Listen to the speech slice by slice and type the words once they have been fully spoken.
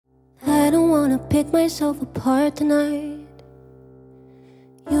pick myself apart tonight.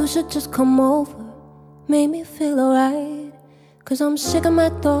 You should just come over, make me feel alright. Cause I'm sick of my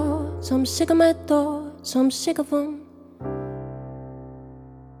thoughts, I'm sick of my thoughts, I'm sick of them.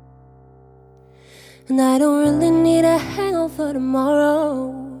 And I don't really need a hangover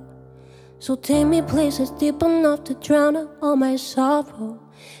tomorrow. So take me places deep enough to drown out all my sorrow.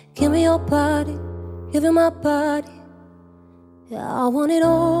 Give me your body, give you my body. Yeah, I want it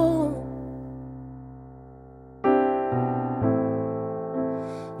all.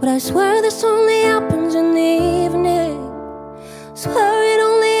 But I swear this only happens in the evening. Swear it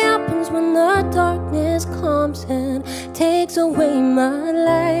only happens when the darkness comes and takes away my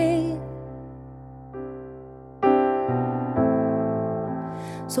light.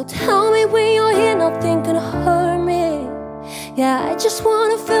 So tell me when you're here, nothing can hurt me. Yeah, I just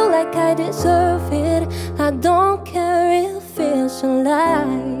wanna feel like I deserve it. I don't care if it's a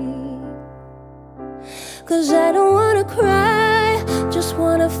lie. Cause I don't wanna cry, just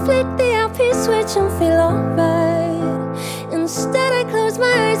wanna flick the happy switch and feel alright. Instead I close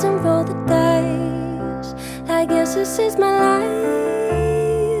my eyes and roll the dice. I guess this is my life.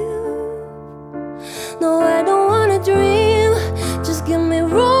 No, I don't wanna dream. Just give me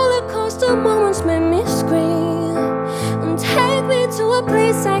roller coaster moments, make me scream, and take me to a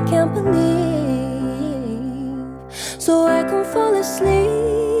place I can't believe, so I can fall asleep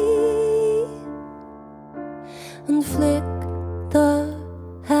and flick the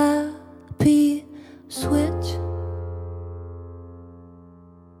happy switch.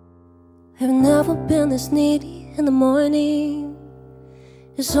 I've never been this needy in the morning.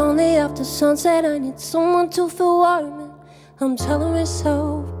 It's only after sunset I need someone to feel warm. I'm telling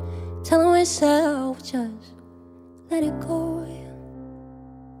myself, just let it go.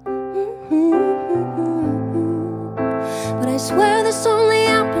 But I swear this only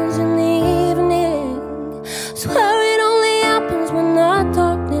happens in the evening. Swear it only happens when the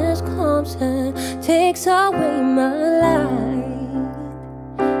darkness comes and takes away my light.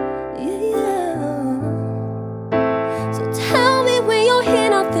 Yeah. So tell me when you're here,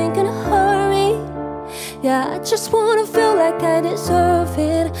 nothing can hurry. Yeah, I just wanna feel like I deserve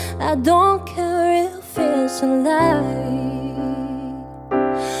it. I don't care if it's a lie.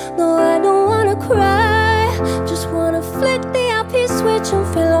 No, I don't wanna cry, just wanna flick the happy switch and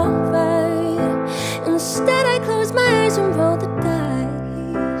feel alright. Instead I close my eyes and roll the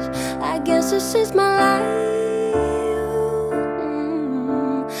dice. I guess this is my life.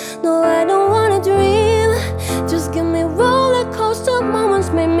 No, I don't wanna dream. Just give me roller coaster moments,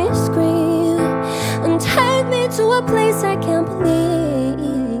 make me scream, and take me to a place I can't believe,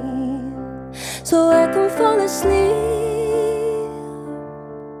 so I can fall asleep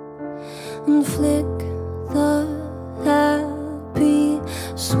and flick the happy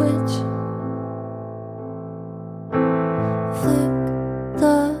switch. Flick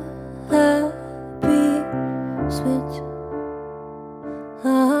the happy switch.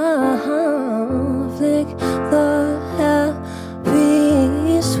 Flick the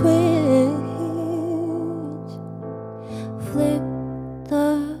happy switch. Flick the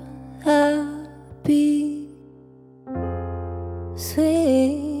happy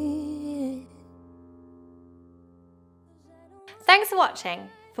switch. Thanks for watching.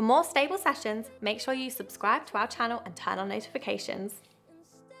 For more Stabal sessions, make sure you subscribe to our channel and turn on notifications.